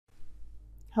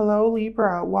Hello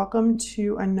Libra, welcome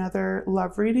to another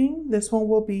love reading. This one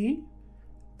will be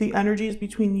the energies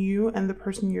between you and the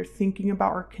person you're thinking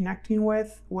about or connecting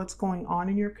with. What's going on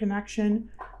in your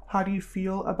connection? How do you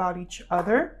feel about each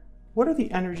other? What are the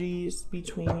energies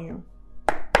between you?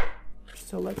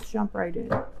 So let's jump right in.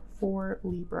 For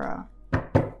Libra,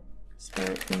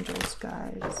 spirit, angels,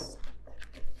 guides,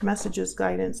 messages,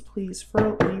 guidance, please,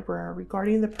 for Libra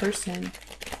regarding the person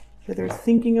that they're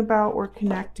thinking about or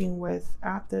connecting with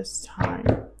at this time.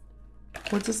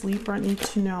 What does Libra need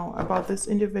to know about this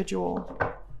individual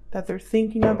that they're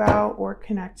thinking about or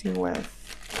connecting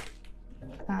with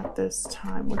at this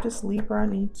time? What does Libra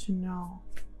need to know?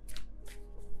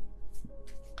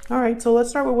 All right, so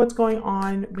let's start with what's going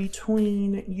on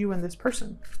between you and this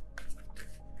person.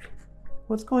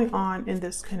 What's going on in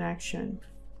this connection?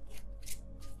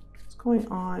 What's going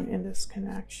on in this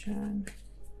connection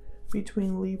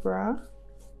between Libra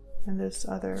and this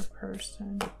other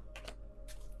person?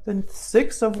 The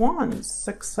Six of Wands,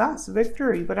 success,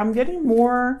 victory, but I'm getting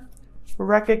more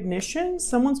recognition.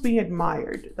 Someone's being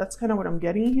admired. That's kind of what I'm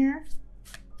getting here.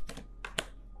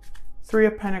 Three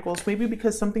of Pentacles, maybe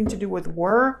because something to do with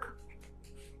work,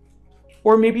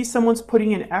 or maybe someone's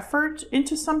putting an effort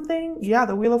into something. Yeah,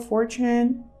 the Wheel of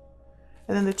Fortune,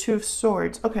 and then the Two of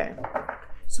Swords. Okay,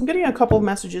 so I'm getting a couple of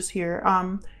messages here.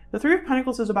 The Three of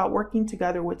Pentacles is about working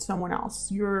together with someone else.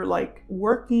 You're like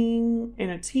working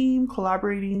in a team,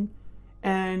 collaborating,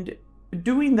 and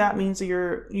doing that means that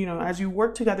you're, as you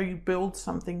work together, you build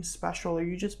something special, or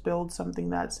you just build something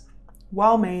that's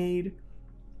well made,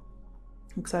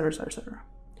 etc., etc., etc.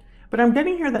 But I'm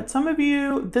getting here that some of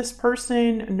you, this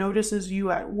person notices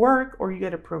you at work, or you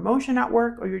get a promotion at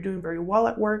work, or you're doing very well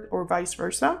at work, or vice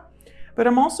versa. But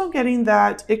I'm also getting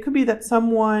that it could be that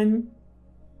someone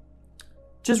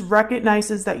just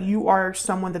recognizes that you are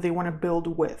someone that they want to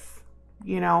build with,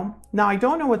 Now, I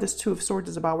don't know what this Two of Swords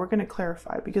is about. We're going to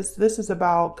clarify, because this is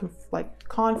about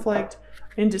conflict,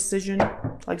 indecision,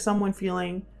 like someone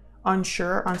feeling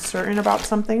unsure, uncertain about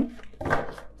something.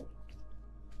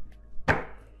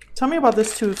 Tell me about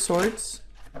this Two of Swords.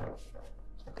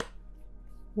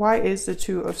 Why is the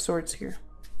Two of Swords here?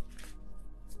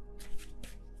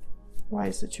 Why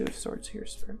is the Two of Swords here,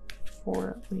 Spirit,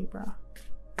 for Libra?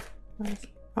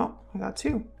 Oh, I got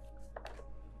two.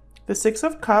 The Six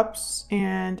of Cups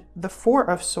and the Four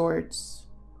of Swords.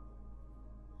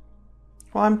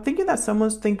 Well, I'm thinking that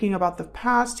someone's thinking about the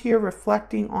past here,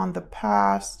 reflecting on the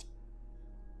past.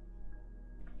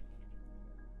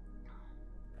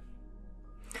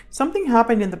 Something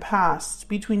happened in the past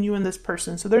between you and this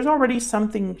person. So there's already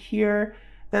something here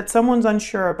that someone's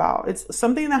unsure about. It's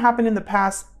something that happened in the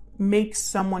past makes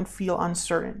someone feel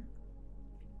uncertain.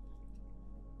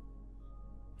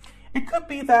 It could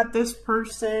be that this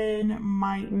person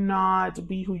might not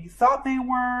be who you thought they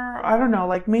were. I don't know,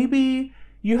 like maybe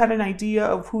you had an idea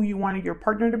of who you wanted your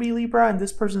partner to be, Libra, and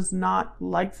this person's not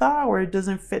like that, or it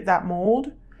doesn't fit that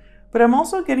mold. But I'm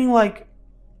also getting like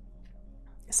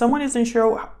someone isn't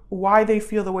sure why they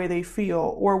feel the way they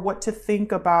feel, or what to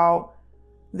think about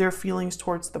their feelings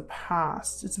towards the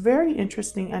past. It's very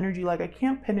interesting energy. Like I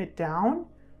can't pin it down.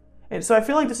 And so I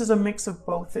feel like this is a mix of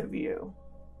both of you,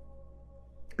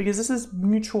 because this is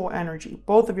mutual energy.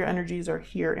 Both of your energies are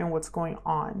here in what's going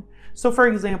on. So for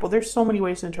example, there's so many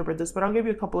ways to interpret this, but I'll give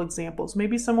you a couple examples.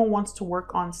 Maybe someone wants to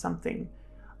work on something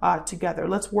together.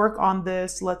 Let's work on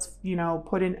this. Let's,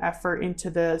 put an effort into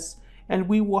this, and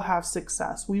we will have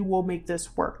success. We will make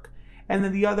this work. And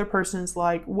then the other person's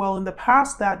like, well, in the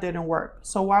past that didn't work,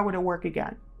 so why would it work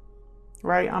again?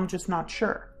 Right? I'm just not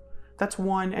sure. That's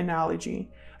one analogy.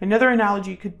 Another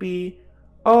analogy could be,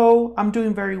 oh, I'm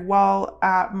doing very well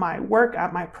at my work,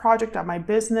 at my project, at my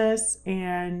business,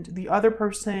 and the other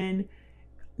person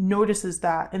notices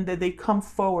that, and that they come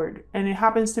forward, and it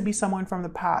happens to be someone from the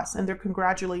past, and they're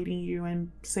congratulating you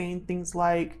and saying things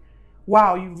like,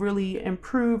 wow, you've really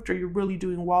improved, or you're really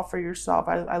doing well for yourself.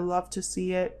 I love to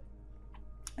see it.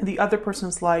 And the other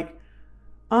person's like,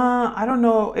 I don't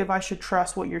know if I should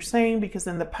trust what you're saying, because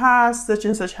in the past such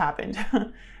and such happened.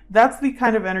 That's the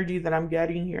kind of energy that I'm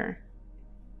getting here.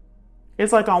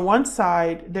 It's like on one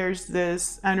side, there's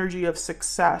this energy of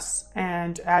success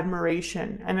and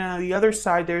admiration. And on the other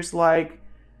side, there's like,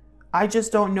 I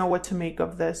just don't know what to make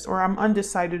of this, or I'm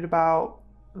undecided about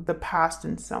the past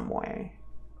in some way.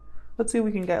 Let's see if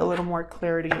we can get a little more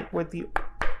clarity with the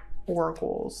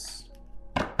oracles.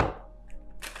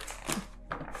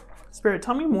 Spirit,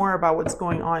 tell me more about what's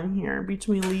going on here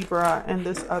between Libra and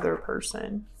this other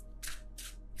person.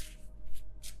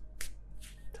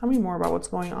 Tell me more about what's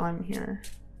going on here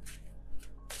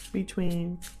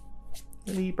between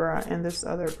Libra and this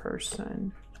other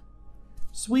person.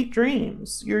 Sweet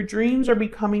dreams. Your dreams are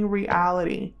becoming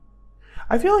reality.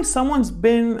 I feel like someone's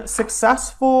been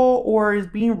successful or is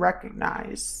being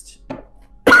recognized.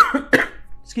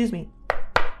 Excuse me.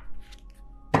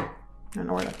 I don't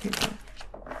know where that came from.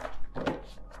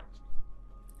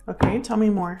 Okay, tell me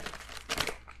more.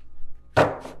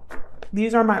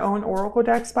 These are my own oracle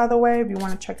decks, by the way. If you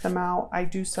want to check them out, I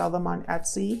do sell them on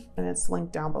Etsy, and it's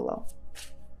linked down below.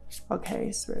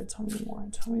 Okay, Spirit, tell me more.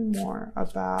 Tell me more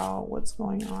about what's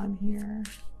going on here.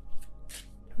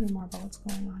 Tell me more about what's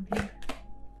going on here.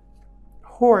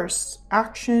 Horse,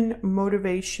 action,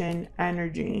 motivation,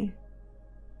 energy.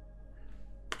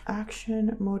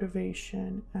 Action,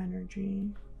 motivation, energy.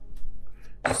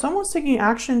 Someone's taking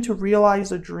action to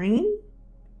realize a dream?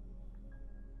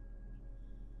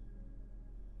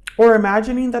 Or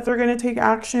imagining that they're going to take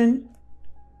action?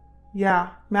 Yeah,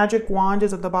 magic wand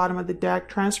is at the bottom of the deck.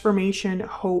 Transformation,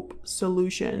 hope,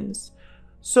 solutions.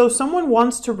 So someone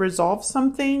wants to resolve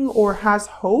something or has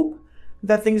hope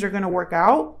that things are going to work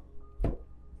out.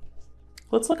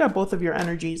 Let's look at both of your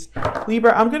energies.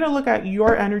 Libra, I'm going to look at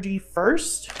your energy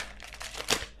first,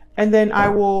 and then I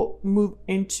will move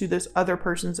into this other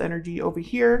person's energy over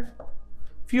here.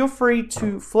 Feel free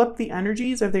to flip the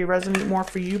energies if they resonate more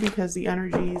for you, because the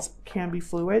energies can be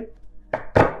fluid.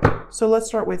 So let's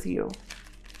start with you.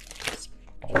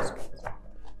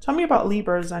 Tell me about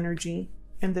Libra's energy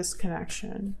in this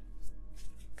connection.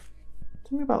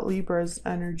 Tell me about Libra's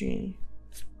energy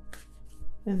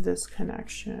in this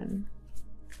connection.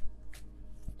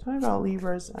 Tell me about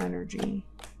Libra's energy.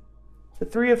 The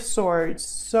Three of Swords.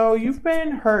 So you've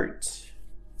been hurt.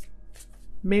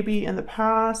 Maybe in the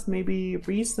past, maybe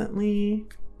recently.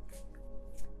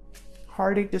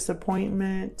 Heartache,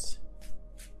 disappointment.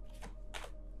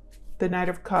 The Knight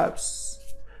of Cups.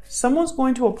 Someone's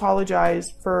going to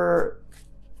apologize for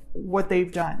what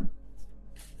they've done.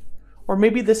 Or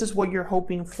maybe this is what you're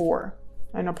hoping for.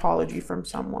 An apology from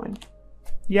someone.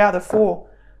 Yeah, the Fool.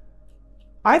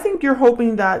 I think you're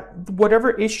hoping that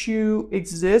whatever issue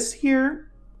exists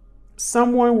here,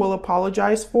 someone will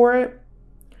apologize for it.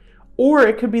 Or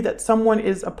it could be that someone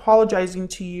is apologizing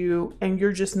to you and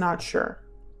you're just not sure.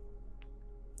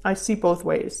 I see both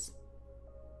ways.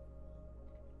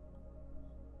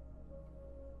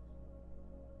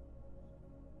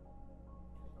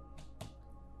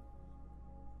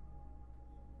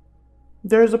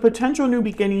 There's a potential new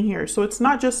beginning here. So it's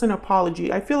not just an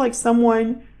apology. I feel like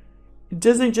someone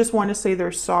doesn't just want to say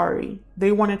they're sorry.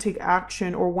 They want to take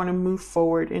action or want to move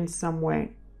forward in some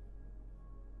way.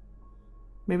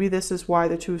 Maybe this is why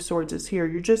the Two of Swords is here.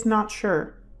 You're just not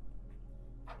sure.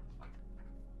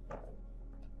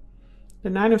 The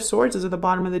Nine of Swords is at the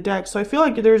bottom of the deck. So I feel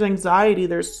like there's anxiety,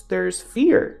 there's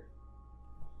fear.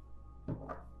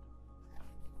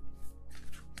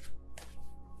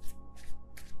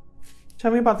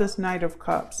 Tell me about this Knight of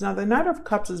Cups. Now, the Knight of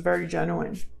Cups is very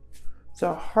genuine. It's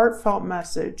a heartfelt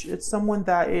message. It's someone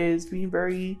that is being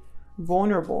very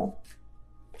vulnerable.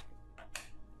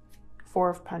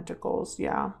 Four of Pentacles,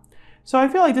 yeah. So I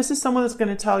feel like this is someone that's going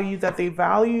to tell you that they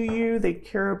value you, they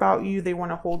care about you, they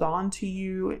want to hold on to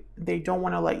you, they don't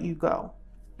want to let you go.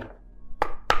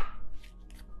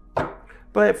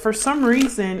 But for some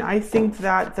reason, I think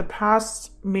that the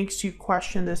past makes you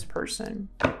question this person.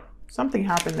 Something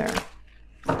happened there.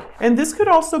 And this could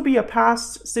also be a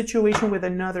past situation with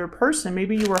another person.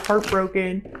 Maybe you were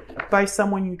heartbroken by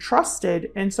someone you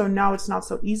trusted, and so now it's not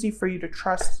so easy for you to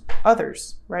trust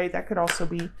others, right? That could also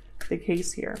be the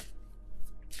case here.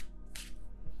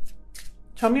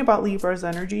 Tell me about Libra's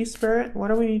energy, Spirit. What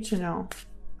do we need to know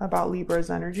about Libra's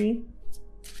energy?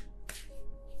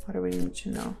 What do we need to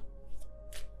know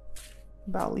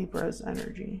about Libra's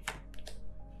energy?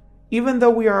 Even though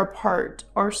we are apart,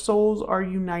 our souls are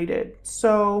united.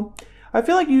 So I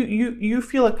feel like you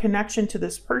feel a connection to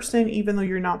this person, even though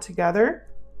you're not together.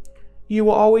 You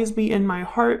will always be in my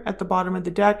heart at the bottom of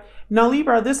the deck. Now,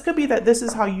 Libra, this could be that this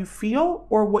is how you feel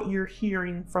or what you're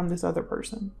hearing from this other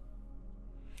person.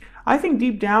 I think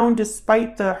deep down,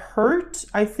 despite the hurt,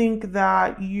 I think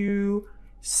that you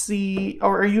see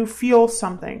or you feel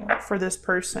something for this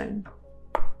person.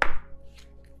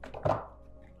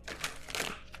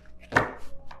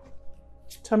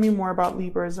 Tell me more about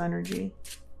Libra's energy.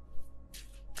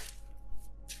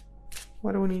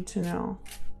 What do we need to know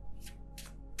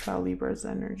about Libra's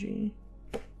energy?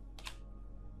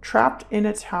 Trapped in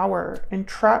a tower.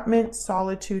 Entrapment,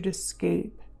 solitude,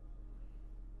 escape.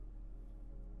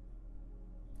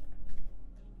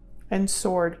 And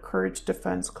sword, courage,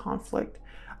 defense, conflict.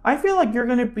 I feel like you're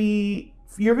going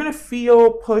to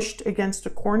feel pushed against a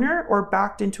corner or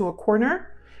backed into a corner.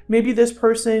 Maybe this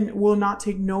person will not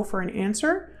take no for an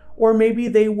answer, or maybe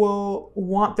they will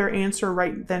want their answer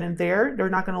right then and there.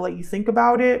 They're not going to let you think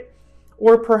about it.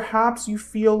 Or perhaps you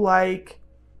feel like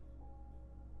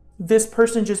this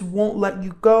person just won't let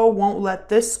you go, won't let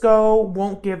this go,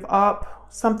 won't give up,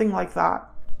 something like that.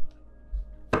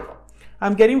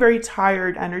 I'm getting very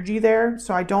tired energy there,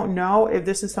 so I don't know if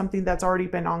this is something that's already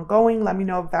been ongoing. Let me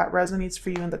know if that resonates for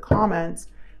you in the comments.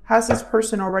 Has this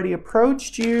person already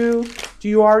approached you? Do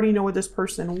you already know what this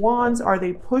person wants? Are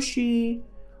they pushy?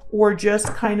 Or just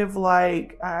kind of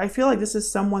like, I feel like this is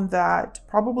someone that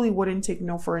probably wouldn't take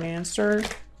no for an answer.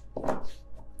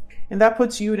 And that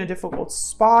puts you in a difficult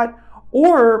spot.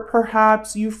 Or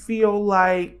perhaps you feel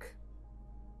like,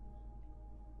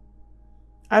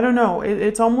 I don't know,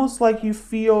 it's almost like you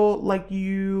feel like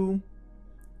you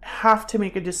have to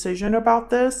make a decision about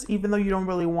this, even though you don't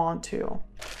really want to.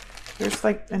 There's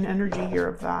like an energy here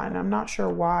of that, and I'm not sure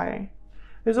why.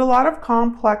 There's a lot of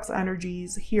complex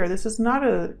energies here. This is not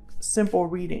a simple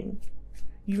reading,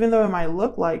 even though it might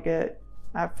look like it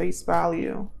at face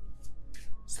value.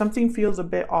 Something feels a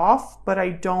bit off, but I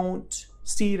don't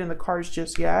see it in the cards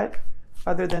just yet,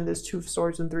 other than this Two of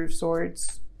Swords and Three of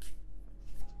Swords.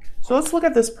 So let's look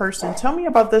at this person. Tell me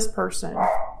about this person.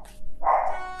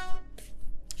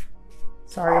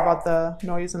 Sorry about the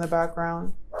noise in the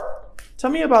background. Tell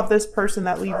me about this person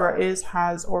that Libra is,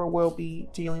 has, or will be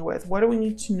dealing with. What do we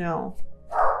need to know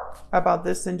about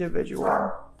this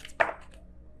individual?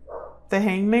 The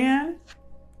Hangman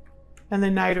and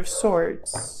the Knight of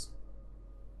Swords.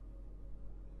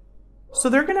 So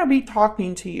they're going to be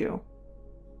talking to you.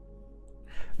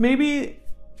 Maybe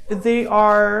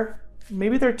they're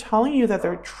telling you that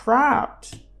they're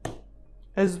trapped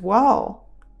as well.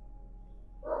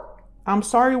 I'm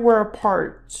sorry we're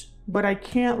apart, but I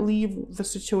can't leave the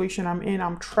situation I'm in.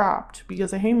 I'm trapped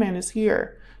because the Hangman is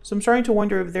here. So I'm starting to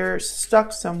wonder if they're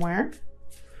stuck somewhere.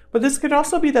 But this could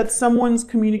also be that someone's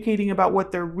communicating about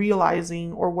what they're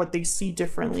realizing or what they see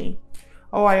differently.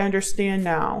 Oh, I understand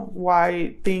now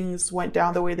why things went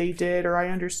down the way they did, or I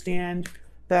understand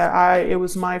that it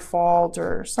was my fault,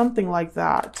 or something like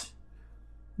that.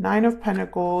 Nine of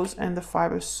Pentacles and the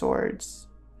Five of Swords.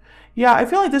 Yeah, I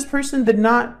feel like this person did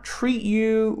not treat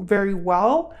you very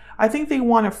well. I think they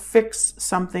want to fix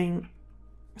something,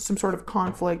 some sort of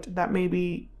conflict that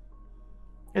maybe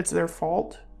it's their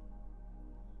fault.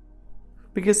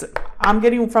 Because I'm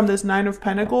getting from this Nine of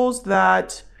Pentacles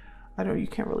that, I don't know, you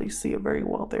can't really see it very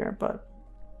well there, but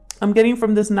I'm getting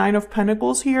from this Nine of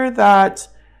Pentacles here that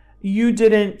you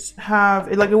didn't have,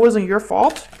 like it wasn't your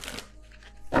fault.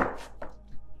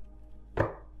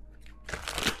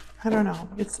 I don't know.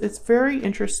 It's very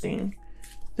interesting.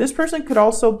 This person could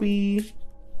also be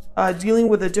dealing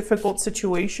with a difficult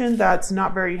situation that's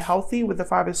not very healthy with the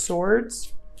Five of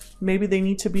Swords. Maybe they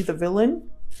need to be the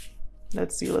villain.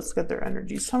 Let's see. Let's get their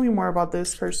energies. Tell me more about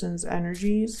this person's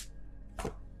energies.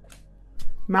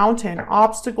 Mountain,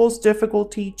 obstacles,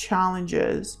 difficulty,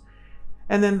 challenges.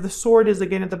 And then the sword is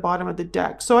again at the bottom of the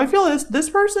deck. So I feel this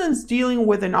person's dealing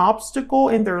with an obstacle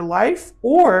in their life,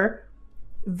 or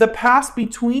the past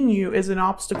between you is an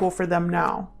obstacle for them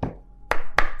now.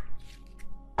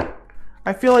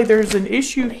 I feel like there's an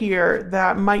issue here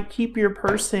that might keep your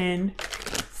person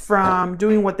from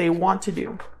doing what they want to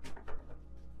do,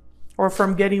 or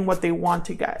from getting what they want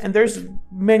to get. And there's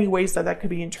many ways that could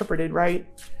be interpreted, right?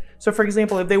 So for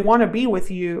example, if they want to be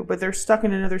with you, but they're stuck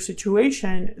in another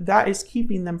situation, that is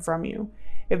keeping them from you.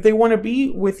 If they want to be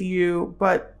with you,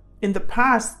 but in the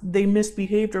past they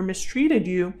misbehaved or mistreated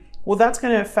you, well, that's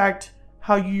going to affect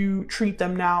how you treat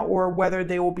them now, or whether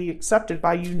they will be accepted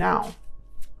by you now.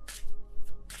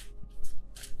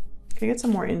 Can I get some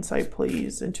more insight,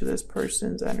 please, into this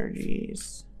person's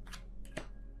energies?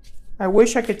 I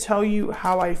wish I could tell you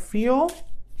how I feel.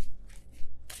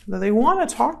 That they want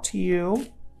to talk to you.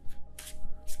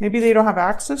 Maybe they don't have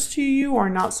access to you or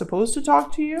not supposed to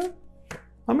talk to you.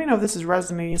 Let me know if this is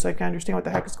resonating so I can understand what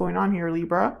the heck is going on here,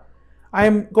 Libra. I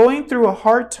am going through a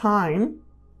hard time.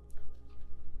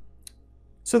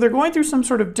 So they're going through some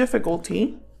sort of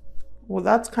difficulty. Well,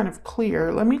 that's kind of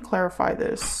clear. Let me clarify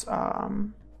this.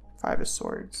 Five of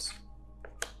Swords.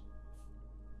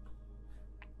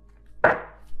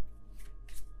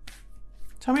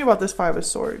 Tell me about this Five of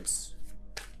Swords.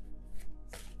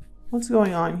 What's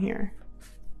going on here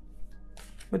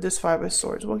with this Five of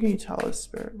Swords? What can you tell us,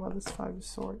 Spirit, about this Five of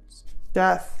Swords?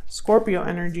 Death, Scorpio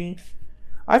energy.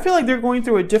 I feel like they're going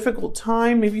through a difficult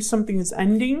time. Maybe something is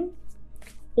ending,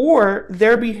 or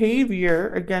their behavior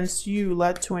against you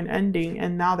led to an ending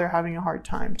and now they're having a hard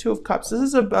time. Two of Cups. This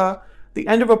is the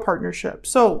end of a partnership.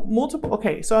 So multiple.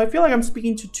 Okay, so I feel like I'm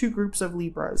speaking to two groups of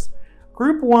Libras.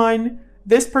 Group one,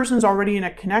 This person's already in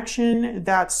a connection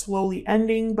that's slowly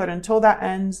ending, but until that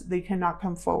ends, they cannot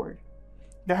come forward.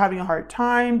 They're having a hard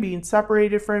time being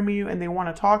separated from you, and they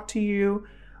want to talk to you.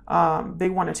 They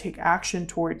want to take action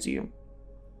towards you.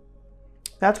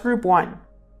 That's group 1.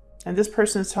 And this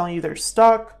person is telling you they're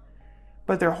stuck,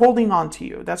 but they're holding on to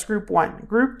you. That's group 1.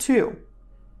 Group 2.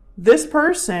 This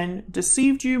person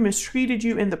deceived you, mistreated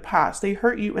you in the past. They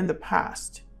hurt you in the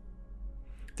past.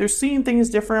 They're seeing things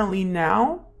differently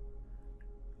now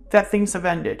that things have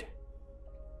ended.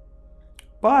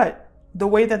 But the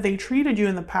way that they treated you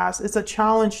in the past is a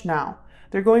challenge now.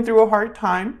 They're going through a hard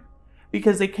time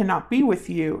because they cannot be with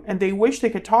you, and they wish they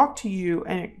could talk to you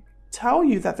and tell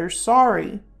you that they're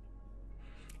sorry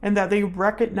and that they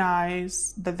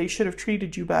recognize that they should have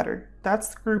treated you better.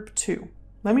 That's group 2.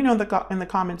 Let me know in the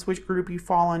comments which group you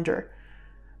fall under.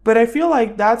 But I feel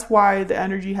like that's why the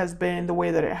energy has been the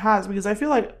way that it has, because I feel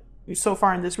like so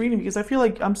far in this reading, because I feel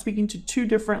like I'm speaking to 2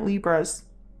 different Libras.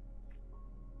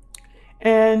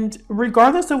 And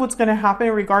regardless of what's going to happen,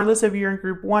 regardless if you're in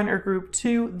group 1 or group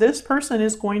 2, this person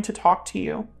is going to talk to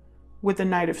you with the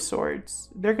Knight of Swords.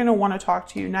 They're going to want to talk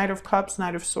to you. Knight of Cups,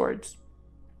 Knight of Swords.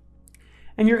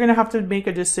 And you're going to have to make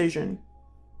a decision.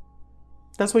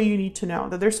 That's what you need to know,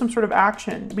 that there's some sort of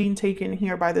action being taken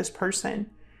here by this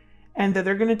person, and that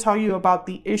they're going to tell you about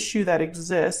the issue that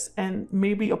exists and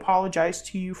maybe apologize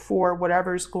to you for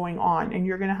whatever's going on. And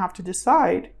you're going to have to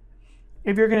decide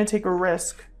if you're going to take a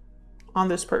risk on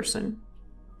this person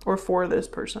or for this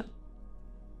person.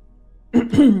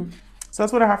 So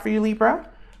that's what I have for you, Libra.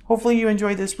 Hopefully you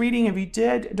enjoyed this reading. If you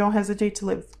did, don't hesitate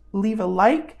to leave a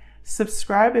like,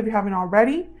 subscribe if you haven't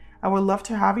already. I would love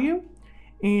to have you.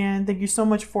 And thank you so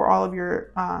much for all of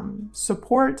your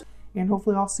support. And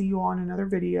hopefully I'll see you on another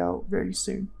video very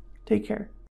soon. Take care.